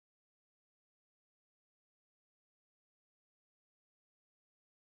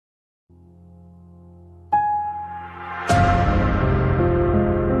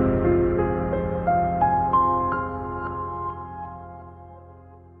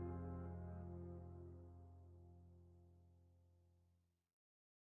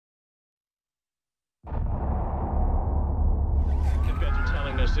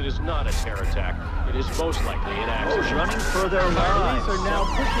insists it is not a terror attack. It is most likely an accident. Running for their lives. Police are now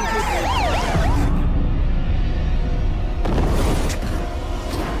pushing people.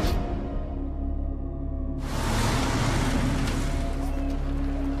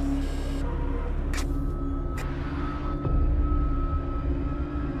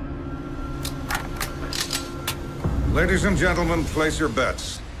 Ladies and gentlemen, place your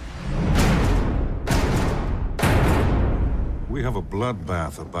bets. We have a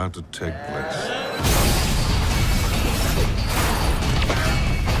bloodbath about to take place.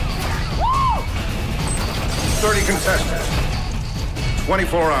 30 contestants,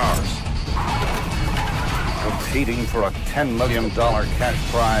 24 hours. Competing for a $10 million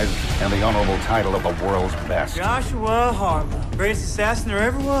cash prize and the honorable title of the world's best. Joshua Harmon, greatest assassin there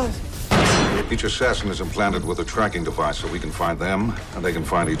ever was. Each assassin is implanted with a tracking device so we can find them and they can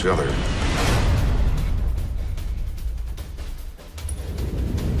find each other.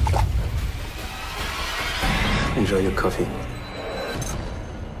 Enjoy your coffee.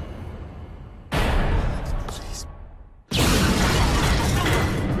 Please.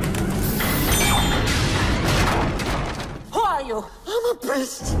 Who are you? I'm a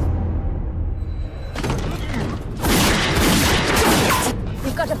priest.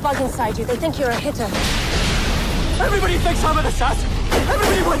 You've got a bug inside you. They think you're a hitter. Everybody thinks I'm an assassin.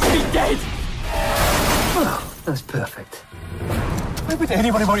 Everybody wants me dead. Oh, that's perfect. Why would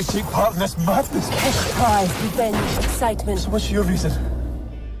anybody want to take part in this madness? Prize, revenge, excitement. So what's your reason?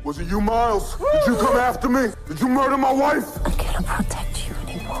 Was it you, Miles? Did you come after me? Did you murder my wife? I cannot protect you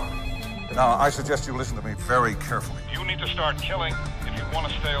anymore. Now, I suggest you listen to me very carefully. You need to start killing if you want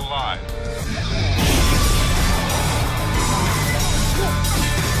to stay alive.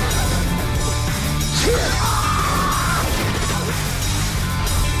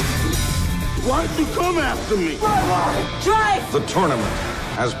 Why'd you come after me? Drive! The tournament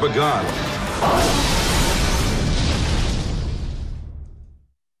has begun.